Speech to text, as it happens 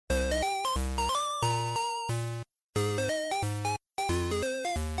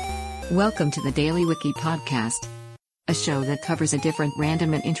Welcome to the Daily Wiki podcast, a show that covers a different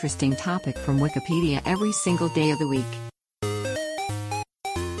random and interesting topic from Wikipedia every single day of the week.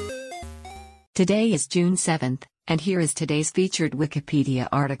 Today is June 7th, and here is today's featured Wikipedia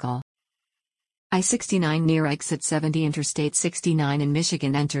article. I-69 near exit 70 Interstate 69 in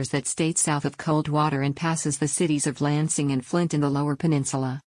Michigan enters that state south of Coldwater and passes the cities of Lansing and Flint in the Lower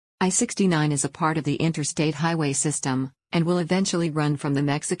Peninsula. I-69 is a part of the interstate highway system, and will eventually run from the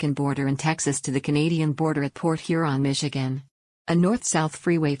Mexican border in Texas to the Canadian border at Port Huron, Michigan. A north-south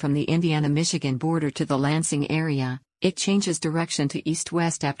freeway from the Indiana-Michigan border to the Lansing area, it changes direction to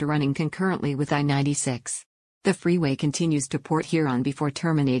east-west after running concurrently with I-96. The freeway continues to Port Huron before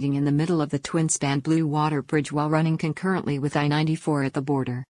terminating in the middle of the twin-span Blue Water Bridge while running concurrently with I-94 at the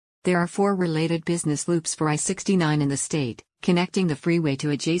border. There are 4 related business loops for I-69 in the state, connecting the freeway to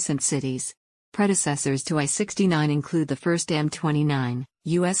adjacent cities. Predecessors to I-69 include the first M29,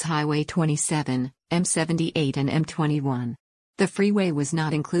 U.S. Highway 27, M78 and M21. The freeway was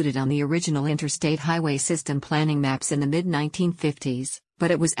not included on the original interstate highway system planning maps in the mid-1950s,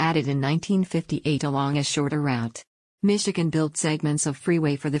 but it was added in 1958 along a shorter route. Michigan built segments of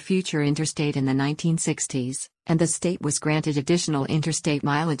freeway for the future interstate in the 1960s, and the state was granted additional interstate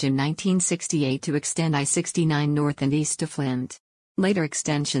mileage in 1968 to extend I-69 north and east to Flint. Later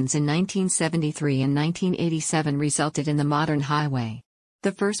extensions in 1973 and 1987 resulted in the modern highway.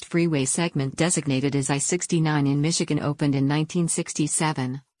 The first freeway segment designated as I-69 in Michigan opened in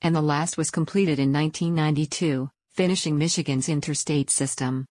 1967, and the last was completed in 1992, finishing Michigan's interstate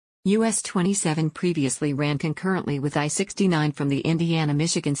system. US 27 previously ran concurrently with I-69 from the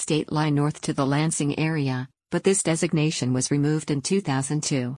Indiana-Michigan state line north to the Lansing area, but this designation was removed in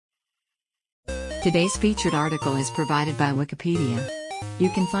 2002. Today's featured article is provided by Wikipedia. You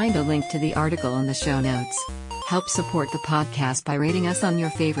can find a link to the article in the show notes. Help support the podcast by rating us on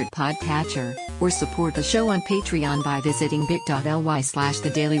your favorite podcatcher, or support the show on Patreon by visiting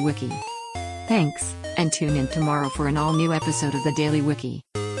bit.ly/thedailywiki. Thanks, and tune in tomorrow for an all-new episode of the Daily Wiki.